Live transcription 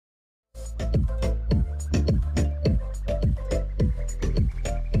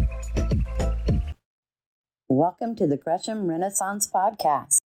Welcome to the Gresham Renaissance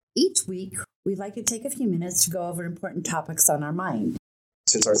Podcast. Each week, we'd like to take a few minutes to go over important topics on our mind.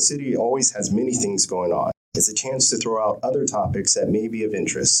 Since our city always has many things going on, it's a chance to throw out other topics that may be of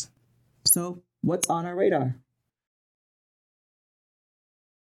interest. So, what's on our radar?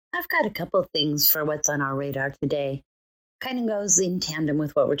 I've got a couple things for what's on our radar today. Kind of goes in tandem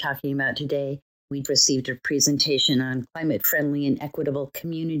with what we're talking about today. We received a presentation on climate-friendly and equitable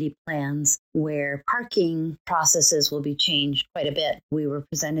community plans where parking processes will be changed quite a bit. We were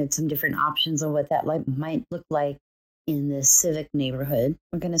presented some different options on what that might look like in the civic neighborhood.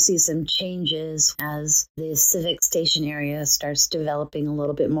 We're going to see some changes as the civic station area starts developing a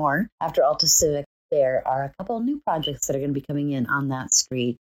little bit more. After Alta Civic, there are a couple new projects that are going to be coming in on that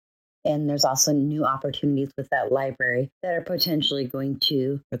street. And there's also new opportunities with that library that are potentially going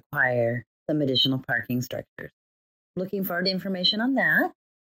to require some additional parking structures. Looking forward to information on that.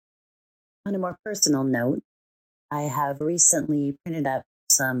 On a more personal note, I have recently printed up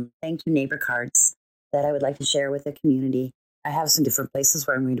some thank you neighbor cards that I would like to share with the community. I have some different places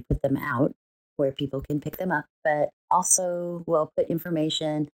where I'm going to put them out where people can pick them up, but also we'll put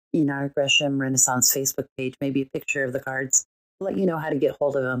information in our Gresham Renaissance Facebook page, maybe a picture of the cards, let you know how to get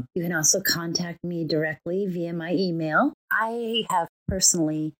hold of them. You can also contact me directly via my email. I have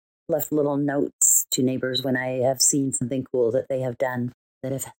personally left little notes to neighbors when I have seen something cool that they have done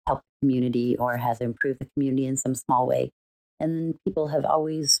that have helped the community or has improved the community in some small way. And people have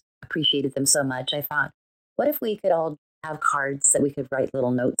always appreciated them so much. I thought, what if we could all have cards that we could write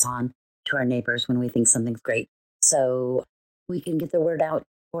little notes on to our neighbors when we think something's great, so we can get the word out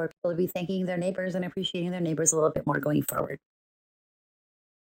for people to be thanking their neighbors and appreciating their neighbors a little bit more going forward.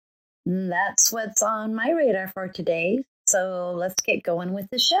 And that's what's on my radar for today. So let's get going with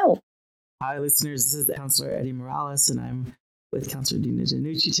the show. Hi, listeners. This is Councilor Eddie Morales, and I'm with Councilor Dina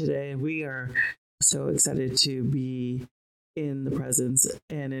Danucci today. We are so excited to be in the presence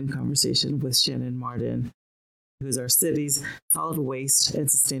and in conversation with Shannon Martin, who's our city's solid waste and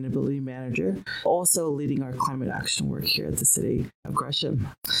sustainability manager, also leading our climate action work here at the city of Gresham.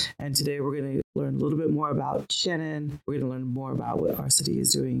 And today we're going to learn a little bit more about Shannon. We're going to learn more about what our city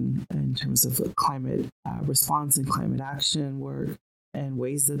is doing in terms of climate response and climate action work and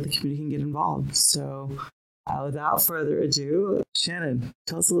ways that the community can get involved. So without further ado, Shannon,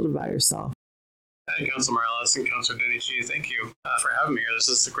 tell us a little about yourself. Hi, Councilor Morales and Councilor Danucci. Thank you for having me here. This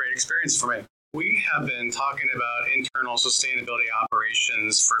is a great experience for me. We have been talking about internal sustainability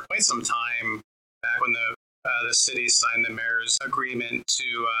operations for quite some time, back when the city signed the mayor's agreement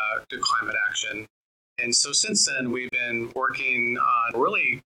to climate action. And so since then, we've been working on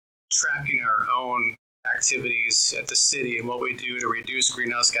really tracking our own activities at the city and what we do to reduce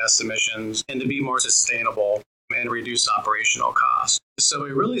greenhouse gas emissions and to be more sustainable and reduce operational costs. So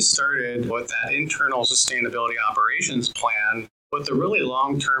we really started with that internal sustainability operations plan with the really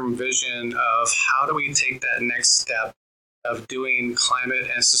long-term vision of how do we take that next step of doing climate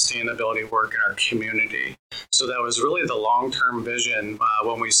and sustainability work in our community. So that was really the long-term vision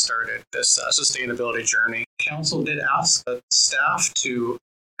when we started this sustainability journey. Council did ask the staff to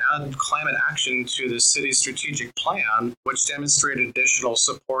add climate action to the city's strategic plan, which demonstrated additional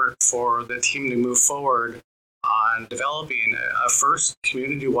support for the team to move forward on developing a first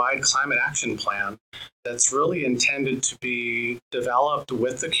community-wide climate action plan that's really intended to be developed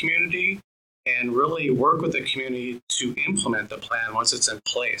with the community and really work with the community to implement the plan once it's in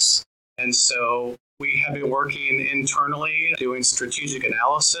place. And so we have been working internally, doing strategic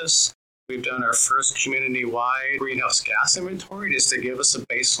analysis. We've done our first community-wide greenhouse gas inventory just to give us a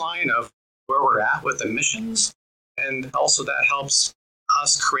baseline of where we're at with emissions. And also that helps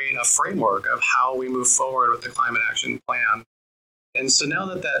us create a framework of how we move forward with the climate action plan. And so now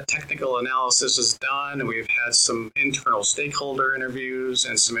that that technical analysis is done and we've had some internal stakeholder interviews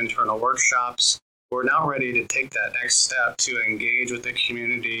and some internal workshops, we're now ready to take that next step to engage with the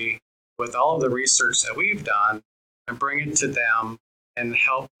community with all of the research that we've done and bring it to them and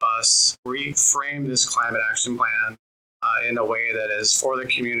help us reframe this climate action plan in a way that is for the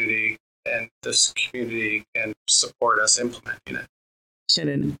community and this community can support us implementing it.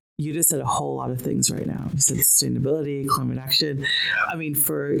 Shannon, you just said a whole lot of things right now. You said sustainability, climate action. I mean,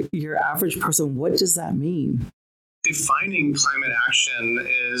 for your average person, what does that mean? Defining climate action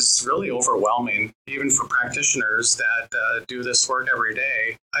is really overwhelming, even for practitioners that do this work every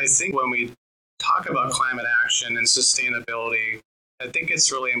day. I think when we talk about climate action and sustainability, I think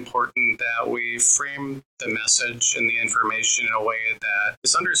it's really important that we frame the message and the information in a way that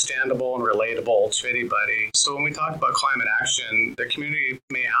is understandable and relatable to anybody. So when we talk about climate action, the community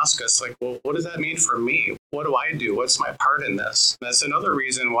may ask us, like, well, what does that mean for me? What do I do? What's my part in this? That's another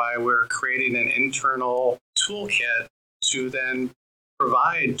reason why we're creating an internal toolkit to then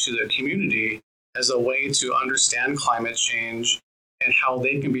provide to the community as a way to understand climate change and how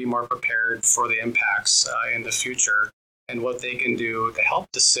they can be more prepared for the impacts in the future, and what they can do to help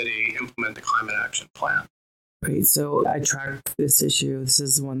the city implement the climate action plan. Great. So I track this issue. This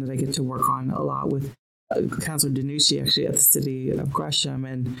is one that I get to work on a lot with Councilor DiNucci, actually, at the city of Gresham.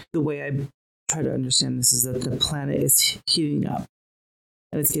 And the way I try to understand this is that the planet is heating up,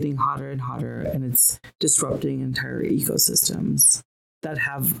 and it's getting hotter and hotter, and it's disrupting entire ecosystems that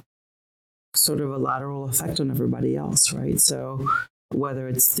have sort of a lateral effect on everybody else, right? So whether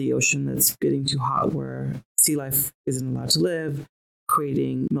it's the ocean that's getting too hot where sea life isn't allowed to live,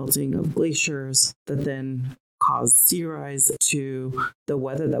 creating melting of glaciers that then cause sea rise, to the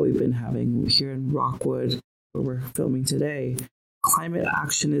weather that we've been having here in Rockwood, where we're filming today. Climate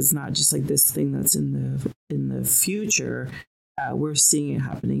action is not just like this thing that's in the future. We're seeing it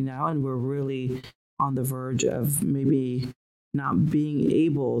happening now, and we're really on the verge of maybe not being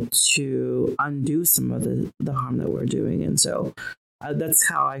able to undo some of the harm that we're doing. And so that's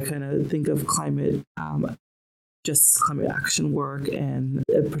how I kind of think of climate, just climate action work, and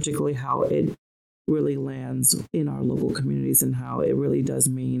particularly how it really lands in our local communities and how it really does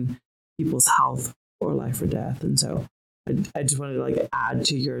mean people's health or life or death. And so I just wanted to add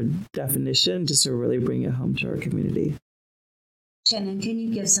to your definition just to really bring it home to our community. Shannon, can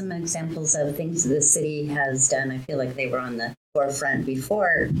you give some examples of things the city has done? I feel like they were on the forefront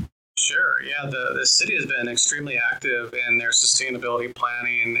before. Sure. Yeah, the city has been extremely active in their sustainability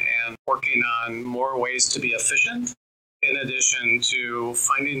planning and working on more ways to be efficient, in addition to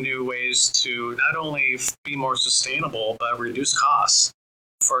finding new ways to not only be more sustainable, but reduce costs.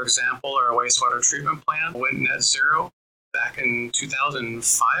 For example, our wastewater treatment plant went net zero back in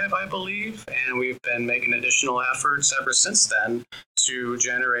 2005, I believe, and we've been making additional efforts ever since then to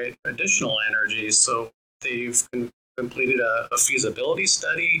generate additional energy. So they've completed a feasibility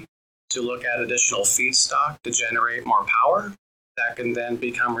study to look at additional feedstock to generate more power that can then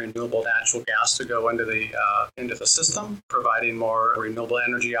become renewable natural gas to go into the system, providing more renewable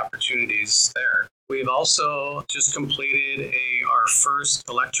energy opportunities there. We've also just completed our first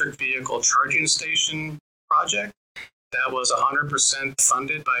electric vehicle charging station project that was 100%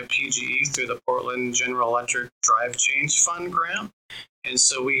 funded by PGE through the Portland General Electric Drive Change Fund grant. And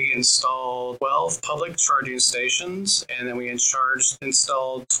so we installed 12 public charging stations, and then we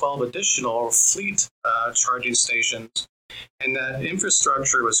installed 12 additional fleet charging stations. And that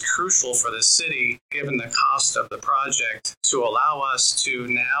infrastructure was crucial for the city, given the cost of the project, to allow us to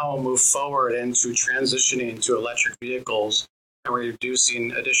now move forward into transitioning to electric vehicles and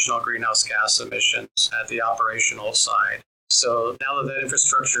reducing additional greenhouse gas emissions at the operational side. So now that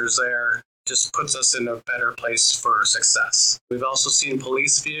infrastructure is there, just puts us in a better place for success. We've also seen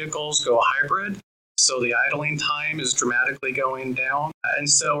police vehicles go hybrid, so the idling time is dramatically going down. And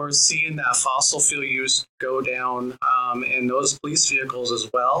so we're seeing that fossil fuel use go down in those police vehicles as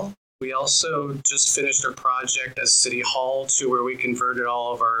well. We also just finished a project at City Hall where we converted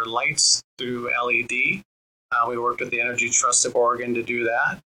all of our lights through LED. We worked with the Energy Trust of Oregon to do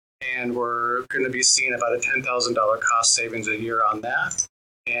that, and we're going to be seeing about a $10,000 cost savings a year on that.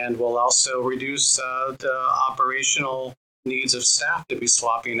 And we'll also reduce the operational needs of staff to be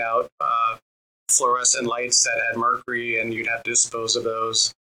swapping out fluorescent lights that had mercury, and you'd have to dispose of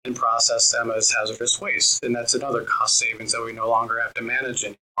those and process them as hazardous waste. And that's another cost savings that we no longer have to manage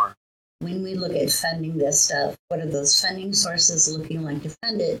anymore. When we look at funding this stuff, what are those funding sources looking like to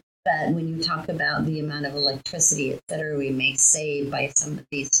fund it? But when you talk about the amount of electricity, et cetera, we may save by some of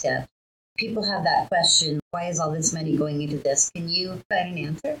these steps, people have that question, why is all this money going into this? Can you provide an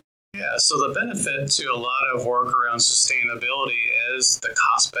answer? Yeah, so the benefit to a lot of work around sustainability is the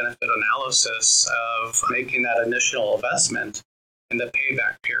cost-benefit analysis of making that initial investment and the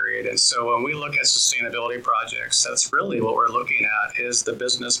payback period. And so when we look at sustainability projects, that's really what we're looking at, is the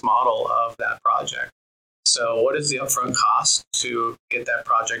business model of that project. So what is the upfront cost to get that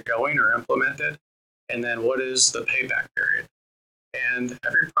project going or implemented? And then what is the payback period? And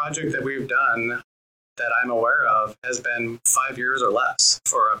every project that we've done that I'm aware of has been 5 years or less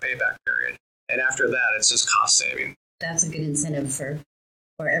for a payback period. And after that, it's just cost saving. That's a good incentive for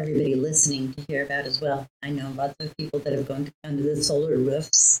everybody listening to hear about as well. I know lots of people that have gone under the solar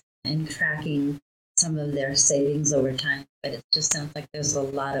roofs and tracking some of their savings over time, but it just sounds like there's a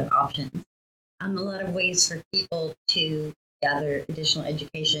lot of options. A lot of ways for people to gather additional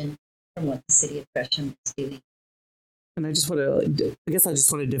education from what the city of Gresham is doing. And I just want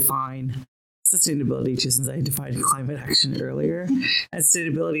to define sustainability too, since I defined climate action earlier. And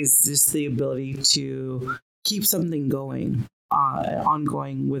sustainability is just the ability to keep something going,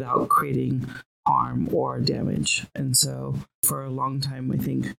 ongoing without creating harm or damage. And so for a long time, I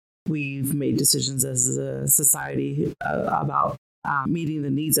think we've made decisions as a society about meeting the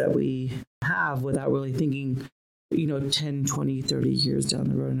needs that we have without really thinking, 10, 20, 30 years down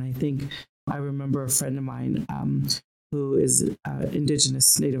the road. And I think I remember a friend of mine who is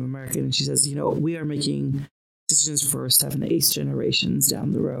Indigenous Native American, and she says, we are making decisions for 7 to 8 generations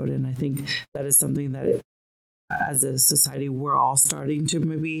down the road. And I think that is something that as a society, we're all starting to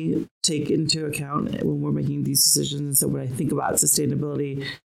maybe take into account when we're making these decisions. And so when I think about sustainability,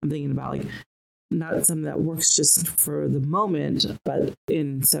 I'm thinking about not something that works just for the moment, but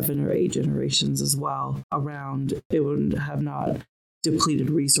in 7 or 8 generations as well around, it would have not depleted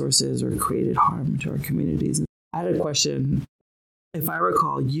resources or created harm to our communities. I had a question. If I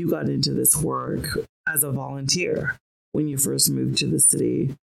recall, you got into this work as a volunteer when you first moved to the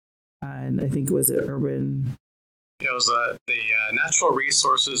city. And I think it was an urban... It was the Natural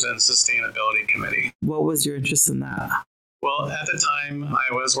Resources and Sustainability Committee. What was your interest in that? Well, at the time,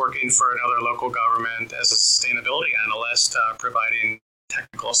 I was working for another local government as a sustainability analyst, providing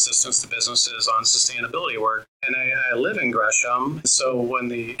technical assistance to businesses on sustainability work. And I live in Gresham. So when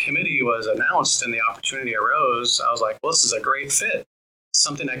the committee was announced and the opportunity arose, I was like, well, this is a great fit. It's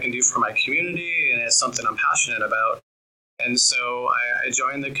something I can do for my community, and it's something I'm passionate about. And so I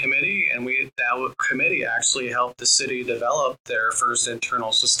joined the committee, and that committee actually helped the city develop their first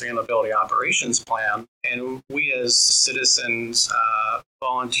internal sustainability operations plan. And we as citizens,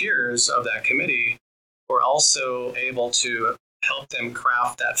 volunteers of that committee, were also able to help them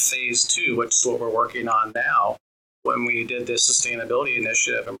craft that phase 2, which is what we're working on now, when we did this sustainability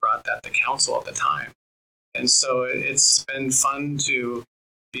initiative and brought that to council at the time. And so it's been fun to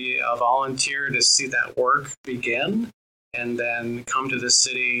be a volunteer to see that work begin and then come to the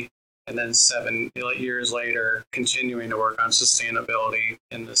city, and then 7 years later, continuing to work on sustainability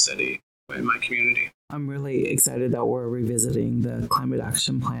in the city, in my community. I'm really excited that we're revisiting the climate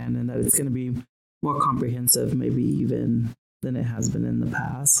action plan and that it's going to be more comprehensive, maybe even than it has been in the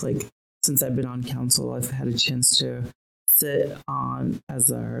past. Since I've been on council, I've had a chance to sit on as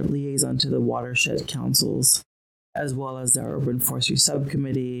our liaison to the watershed councils, as well as our urban forestry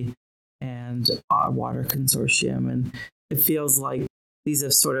subcommittee and our water consortium. And it feels like these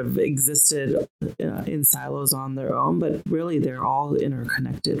have sort of existed in silos on their own, but really they're all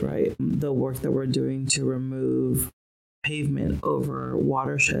interconnected, right? The work that we're doing to remove pavement over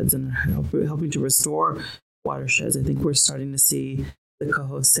watersheds and helping to restore watersheds. I think we're starting to see the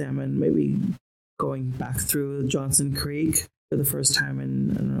coho salmon maybe going back through Johnson Creek for the first time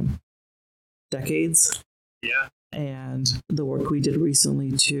in, decades. Yeah. And the work we did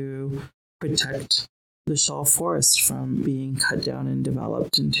recently to protect the Shaw Forest from being cut down and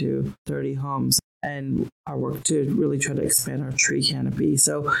developed into 30 homes, and our work to really try to expand our tree canopy.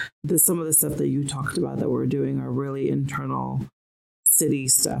 So some of the stuff that you talked about that we're doing are really internal city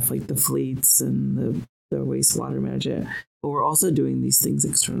stuff, like the fleets and the wastewater management, but we're also doing these things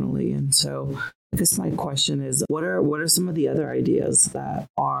externally. And so I guess my question is, what are some of the other ideas that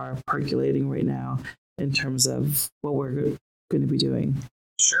are percolating right now in terms of what we're going to be doing?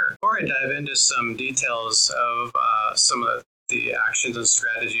 Sure. Before I dive into some details of some of the actions and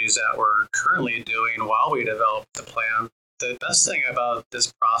strategies that we're currently doing while we develop the plan, the best thing about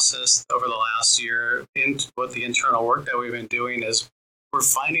this process over the last year with the internal work that we've been doing is we're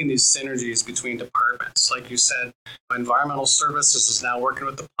finding these synergies between departments. Like you said, environmental services is now working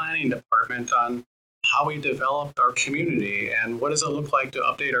with the planning department on how we develop our community and what does it look like to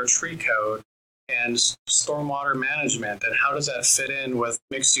update our tree code and stormwater management, and how does that fit in with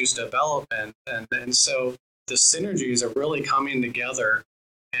mixed-use development? And so the synergies are really coming together,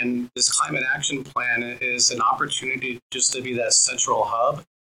 and this climate action plan is an opportunity just to be that central hub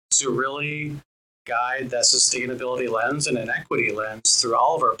to really guide that sustainability lens and an equity lens through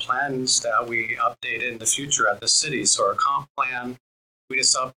all of our plans that we update in the future at the city. So our comp plan, we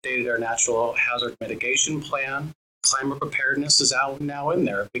just updated our natural hazard mitigation plan. Climate preparedness is now in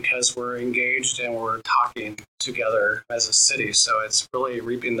there because we're engaged and we're talking together as a city. So it's really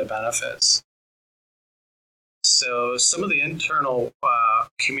reaping the benefits. So some of the internal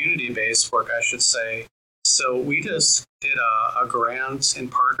community-based work, I should say. So we just did a grant in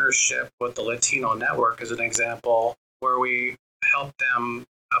partnership with the Latino Network as an example, where we helped them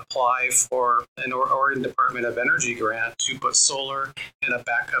apply for an Oregon Department of Energy grant to put solar and a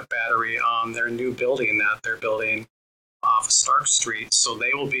backup battery on their new building that they're building off Stark Street. So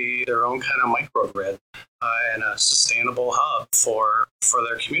they will be their own kind of microgrid and a sustainable hub for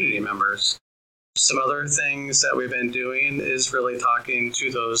their community members. Some other things that we've been doing is really talking to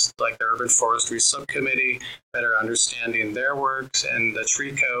those like the Urban Forestry Subcommittee, better understanding their works and the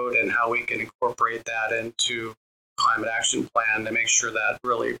tree code and how we can incorporate that into climate action plan to make sure that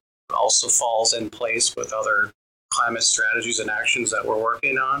really also falls in place with other climate strategies and actions that we're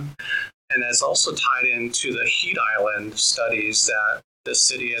working on. And that's also tied into the heat island studies that the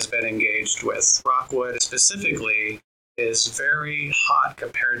city has been engaged with. Rockwood specifically is very hot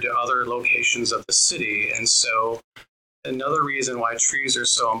compared to other locations of the city. And so another reason why trees are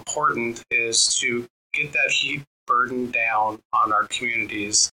so important is to get that heat burden down on our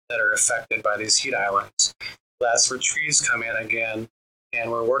communities that are affected by these heat islands. That's where trees come in again. And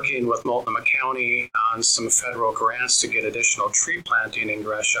we're working with Multnomah County on some federal grants to get additional tree planting in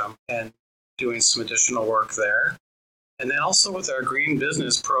Gresham and doing some additional work there. And then also with our green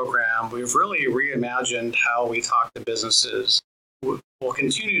business program, we've really reimagined how we talk to businesses. We'll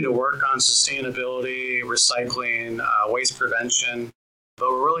continue to work on sustainability, recycling, waste prevention,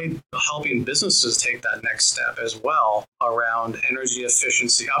 but we're really helping businesses take that next step as well around energy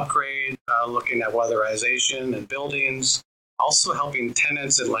efficiency upgrade, looking at weatherization and buildings, also helping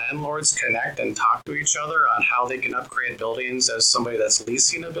tenants and landlords connect and talk to each other on how they can upgrade buildings as somebody that's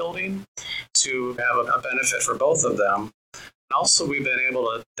leasing a building to have a benefit for both of them. And also, we've been able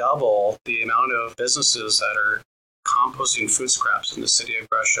to double the amount of businesses that are composting food scraps in the city of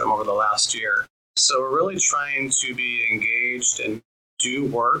Gresham over the last year. So we're really trying to be engaged and do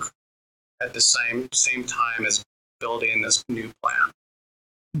work at the same time as building this new plan.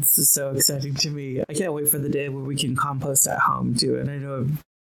 This is so exciting to me. I can't wait for the day where we can compost at home too. And I know I've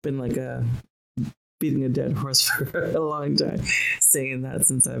been like beating a dead horse for a long time, saying that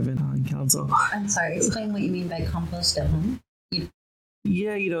since I've been on council. I'm sorry, explain what you mean by compost at home.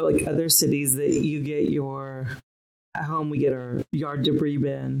 Yeah, like other cities that you get at home we get our yard debris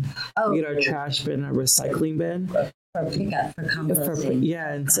bin, we get our trash bin, our recycling bin. For pickup, for composting.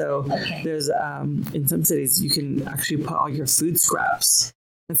 Yeah, and so there's, in some cities, you can actually put all your food scraps,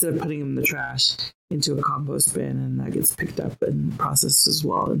 instead of putting them in the trash, into a compost bin, and that gets picked up and processed as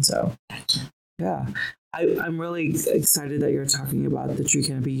well. And so, yeah, I'm really excited that you're talking about the tree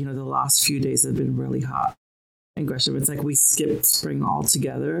canopy. The last few days have been really hot in Gresham. It's like we skipped spring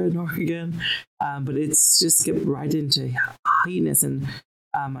altogether in Oregon, but it's just skipped right into hotness. And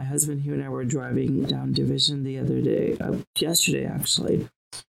my husband, he and I were driving down Division the other day, yesterday actually,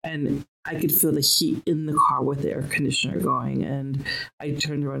 and I could feel the heat in the car with the air conditioner going. And I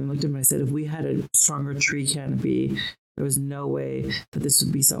turned around and looked at him and I said, if we had a stronger tree canopy, there was no way that this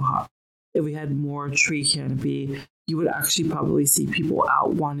would be so hot. If we had more tree canopy, you would actually probably see people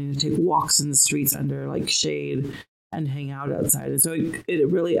out wanting to take walks in the streets under like shade and hang out outside. And so it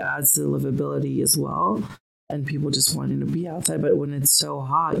really adds to the livability as well. And people just wanting to be outside. But when it's so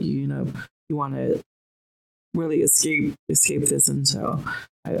hot, you want to really escape this. And so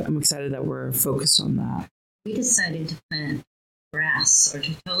I'm excited that we're focused on that. We decided to plant grass, or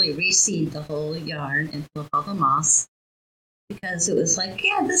to totally reseed the whole yard and pull up all the moss, because it was like,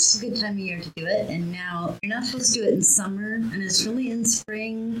 yeah, this is a good time of year to do it. And now you're not supposed to do it in summer, and it's really in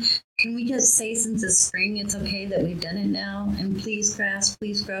spring. Can we just say, since it's spring, it's okay that we've done it now? And please, grass,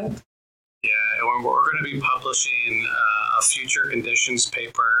 please grow. Yeah, and we're going to be publishing a future conditions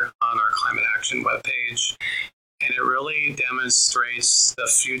paper on our climate action webpage. And it really demonstrates the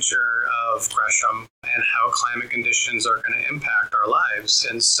future of Gresham and how climate conditions are going to impact our lives.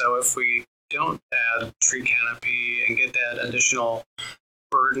 And so if we don't add tree canopy and get that additional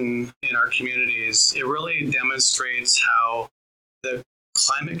burden in our communities, it really demonstrates how the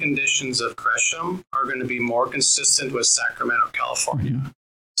climate conditions of Gresham are going to be more consistent with Sacramento, California. Mm-hmm.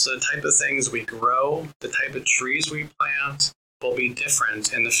 So the type of things we grow, the type of trees we plant will be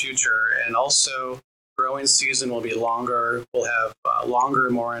different in the future. And also, growing season will be longer. We'll have longer,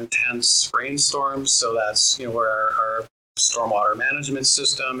 more intense rainstorms. So that's where our stormwater management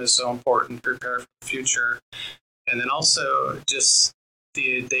system is so important to prepare for the future. And then also just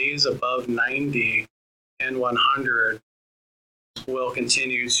the days above 90 and 100 will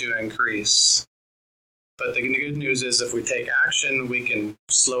continue to increase. But the good news is if we take action, we can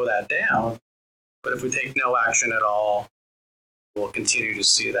slow that down. But if we take no action at all, we'll continue to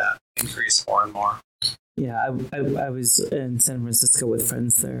see that increase more and more. Yeah, I was in San Francisco with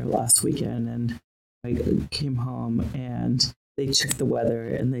friends there last weekend, and I came home and they checked the weather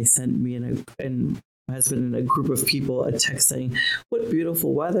and they sent me and my husband and a group of people a text saying, "What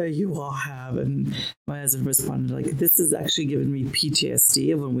beautiful weather you all have." And my husband responded like, "This has actually given me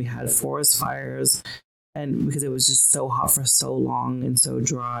PTSD of when we had forest fires And because it was just so hot for so long and so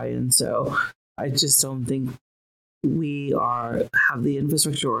dry. And so I just don't think we have the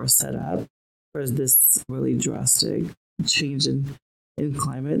infrastructure or set up for this really drastic change in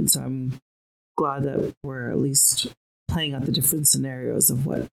climate. And so I'm glad that we're at least playing out the different scenarios of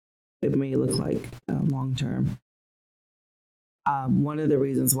what it may look like long term. One of the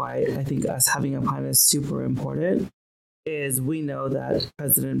reasons why I think us having a plan is super important is we know that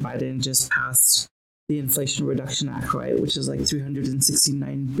President Biden just passed the Inflation Reduction Act, right, which is like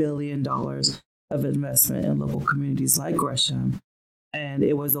 $369 billion of investment in local communities like Gresham. And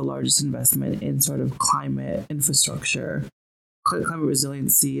it was the largest investment in sort of climate infrastructure, climate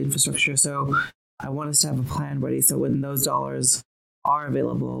resiliency infrastructure. So I want us to have a plan ready. So when those dollars are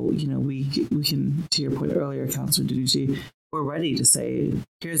available, we can, to your point earlier, Councilor Dinucci, we're ready to say,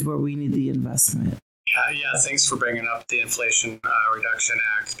 here's where we need the investment. Yeah. Thanks for bringing up the Inflation Reduction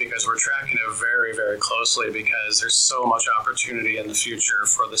Act, because we're tracking it very, very closely, because there's so much opportunity in the future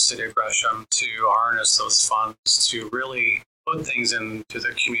for the city of Gresham to harness those funds to really put things into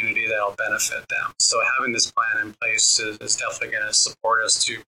the community that'll benefit them. So having this plan in place is definitely going to support us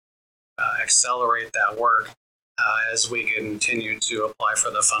to accelerate that work as we continue to apply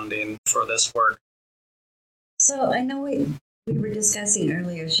for the funding for this work. So I know we were discussing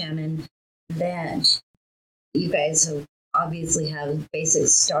earlier, Shannon, that you guys have obviously have a basic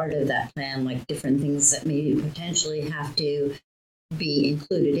start of that plan, like different things that maybe potentially have to be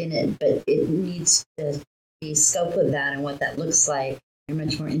included in it, but it needs the scope of that and what that looks like. I'm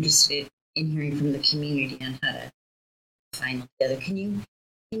much more interested in hearing from the community on how to find together. Can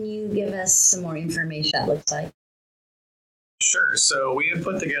you give us some more information that looks like? Sure. So we have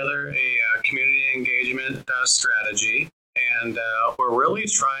put together a community engagement strategy, and we're really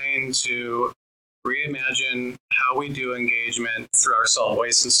trying to reimagine how we do engagement through our solid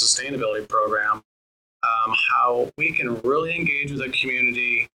waste and sustainability program, how we can really engage with the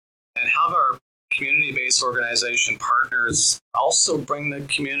community and have our community-based organization partners also bring the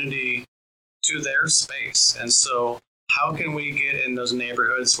community to their space. And so how can we get in those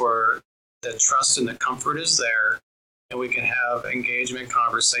neighborhoods where the trust and the comfort is there, and we can have engagement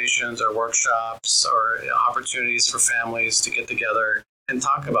conversations or workshops or opportunities for families to get together and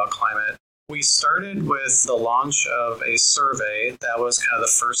talk about climate. We started with the launch of a survey that was kind of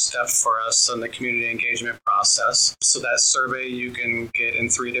the first step for us in the community engagement process. So that survey you can get in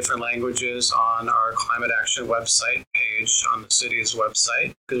 3 different languages on our Climate Action website page on the city's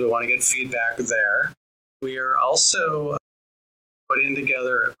website, because we want to get feedback there. We are also putting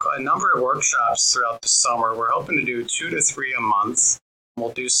together a number of workshops throughout the summer. We're hoping to do 2 to 3 a month.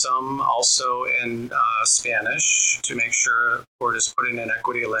 We'll do some also in Spanish to make sure we're just putting an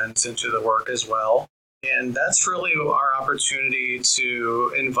equity lens into the work as well. And that's really our opportunity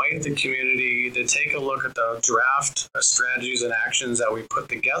to invite the community to take a look at the draft strategies and actions that we put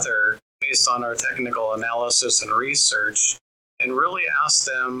together based on our technical analysis and research, and really ask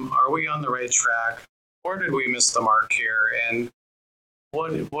them, are we on the right track? Or did we miss the mark here? And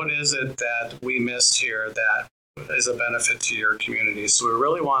what is it that we missed here that is a benefit to your community? So we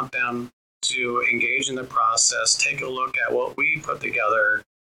really want them to engage in the process, take a look at what we put together,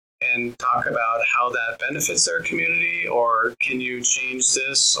 and talk about how that benefits their community, or can you change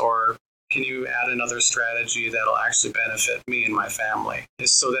this, or can you add another strategy that'll actually benefit me and my family?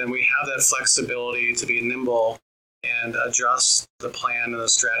 So then we have that flexibility to be nimble and adjust the plan and the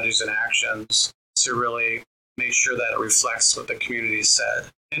strategies and actions to really make sure that it reflects what the community said.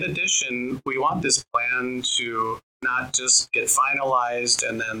 In addition, we want this plan to not just get finalized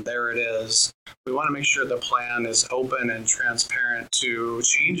and then there it is. We want to make sure the plan is open and transparent to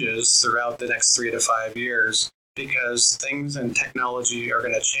changes throughout the next 3 to 5 years, because things in technology are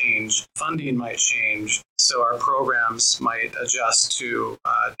going to change. Funding might change. So our programs might adjust to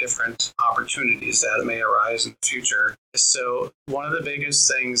different opportunities that may arise in the future. So one of the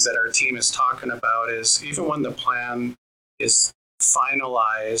biggest things that our team is talking about is, even when the plan is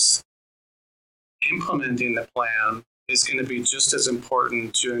finalized, implementing the plan is going to be just as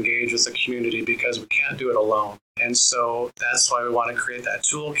important to engage with the community, because we can't do it alone. And so that's why we want to create that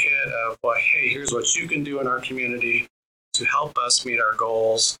toolkit of, well, hey, here's what you can do in our community to help us meet our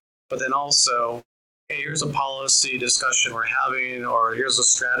goals. But then also, hey, here's a policy discussion we're having, or here's a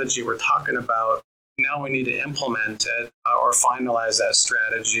strategy we're talking about. Now we need to implement it or finalize that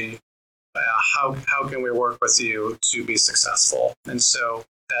strategy. How can we work with you to be successful? And so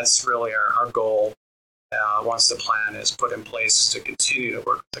that's really our goal once the plan is put in place, to continue to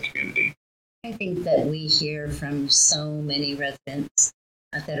work with the community. I think that we hear from so many residents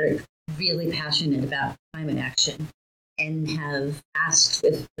that are really passionate about climate action. and have asked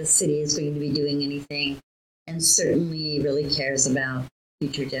if the city is going to be doing anything, and certainly really cares about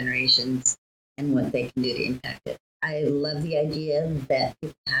future generations and what they can do to impact it. I love the idea that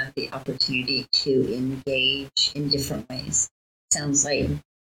people have the opportunity to engage in different ways. Sounds like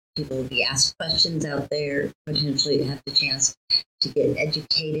people will be asked questions out there, potentially have the chance to get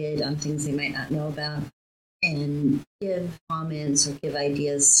educated on things they might not know about, and give comments or give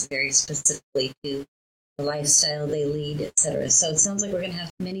ideas very specifically to the lifestyle they lead, etc. So it sounds like we're going to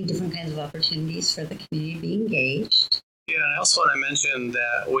have many different kinds of opportunities for the community to be engaged. Yeah, and I also want to mention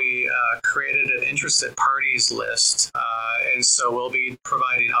that we created an interested parties list, and so we'll be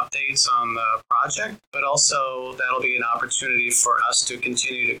providing updates on the project, but also that'll be an opportunity for us to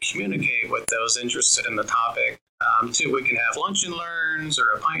continue to communicate with those interested in the topic. Too, we can have lunch and learns or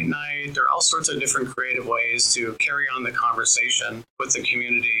a pint night or all sorts of different creative ways to carry on the conversation with the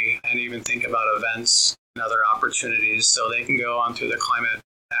community and even think about events and other opportunities. So they can go onto the Climate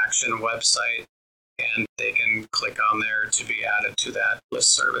Action website and they can click on there to be added to that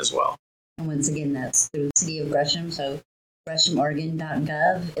listserv as well. And once again, that's through the City of Gresham. So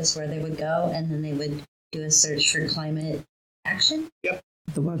GreshamOregon.gov is where they would go, and then they would do a search for climate action. Yep.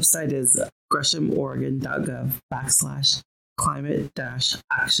 The website is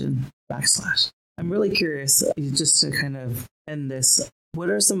GreshamOregon.gov/climate-action/. I'm really curious, just to kind of end this, what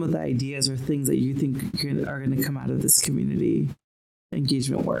are some of the ideas or things that you think are going to come out of this community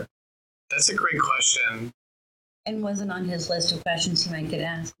engagement work? That's a great question. And wasn't on his list of questions he might get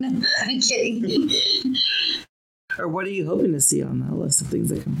asked. No, I'm kidding. Or what are you hoping to see on that list of things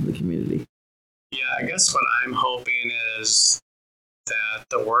that come from the community? Yeah, I guess what I'm hoping is that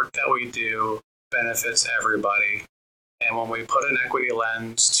the work that we do benefits everybody. And when we put an equity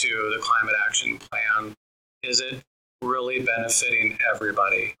lens to the climate action plan, is it really benefiting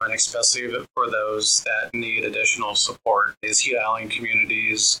everybody, and especially for those that need additional support? These heat island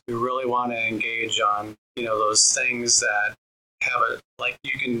communities, we really want to engage on, those things that have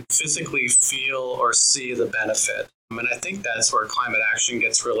you can physically feel or see the benefit. And I think that's where climate action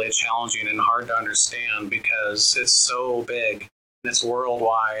gets really challenging and hard to understand because it's so big and it's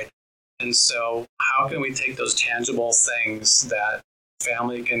worldwide. And so how can we take those tangible things that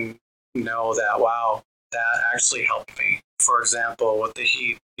family can know that, wow, that actually helped me? For example, with the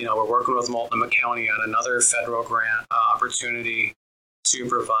heat, we're working with Multnomah County on another federal grant opportunity to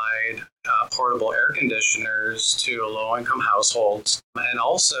provide portable air conditioners to low-income households, and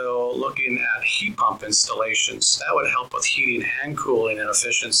also looking at heat pump installations. That would help with heating and cooling and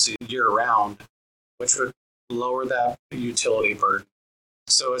efficiency year-round, which would lower that utility burden.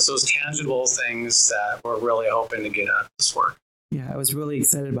 So it's those tangible things that we're really hoping to get out of this work. Yeah, I was really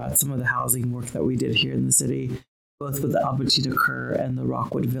excited about some of the housing work that we did here in the city, both with the Albertina Kerr and the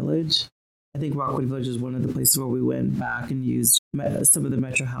Rockwood Village. I think Rockwood Village is one of the places where we went back and used some of the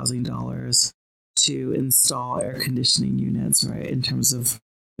Metro housing dollars to install air conditioning units, right, in terms of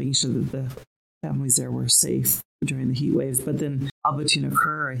making sure that the families there were safe during the heat waves. But then Albertina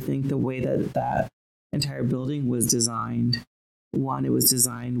Kerr, I think the way that entire building was designed, one, it was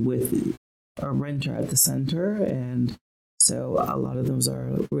designed with a renter at the center, and so a lot of those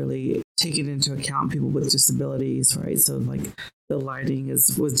are really taking into account people with disabilities, right? So the lighting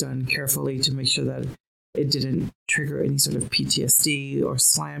was done carefully to make sure that it didn't trigger any sort of PTSD or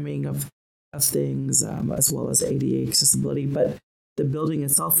slamming of things, as well as ADA accessibility. But the building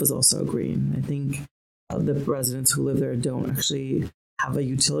itself is also green. I think the residents who live there don't actually have a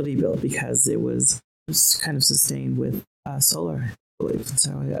utility bill because it was kind of sustained with solar, I believe.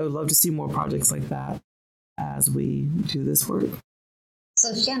 So I would love to see more projects like that as we do this work.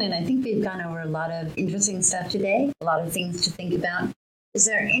 So Shannon, I think we've gone over a lot of interesting stuff today, a lot of things to think about. Is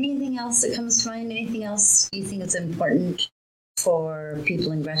there anything else that comes to mind? Anything else you think is important for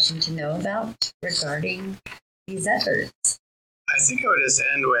people in Gresham to know about regarding these efforts? I think I would just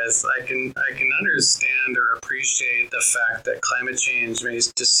end with I can understand or appreciate the fact that climate change may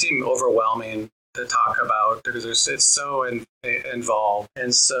just seem overwhelming to talk about because it's so involved.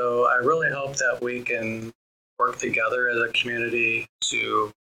 And so I really hope that we can work together as a community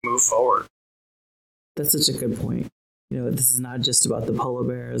to move forward. That's such a good point. This is not just about the polar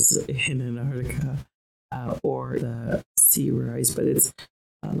bears in Antarctica or the sea rise, but it's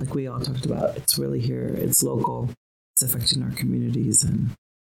like we all talked about, it's really here, it's local, it's affecting our communities. And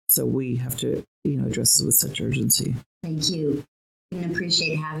so we have to, address this with such urgency. Thank you. And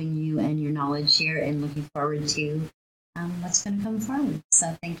appreciate having you and your knowledge here and looking forward to what's going to come forward.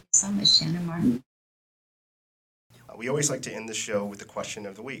 So thank you so much, Shannon Martin. We always like to end the show with the question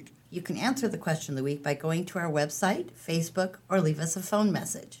of the week. You can answer the question of the week by going to our website, Facebook, or leave us a phone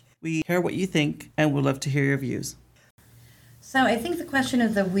message. We hear what you think, and we'd love to hear your views. So I think the question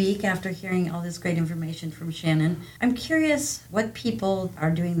of the week, after hearing all this great information from Shannon, I'm curious what people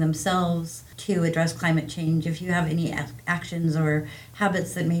are doing themselves to address climate change. If you have any actions or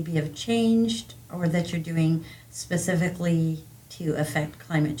habits that maybe have changed or that you're doing specifically to affect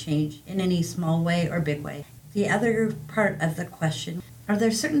climate change in any small way or big way. The other part of the question, are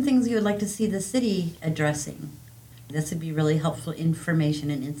there certain things you would like to see the city addressing? This would be really helpful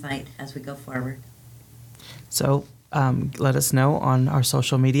information and insight as we go forward. So let us know on our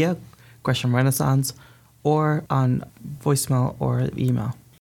social media, Gresham Renaissance, or on voicemail or email.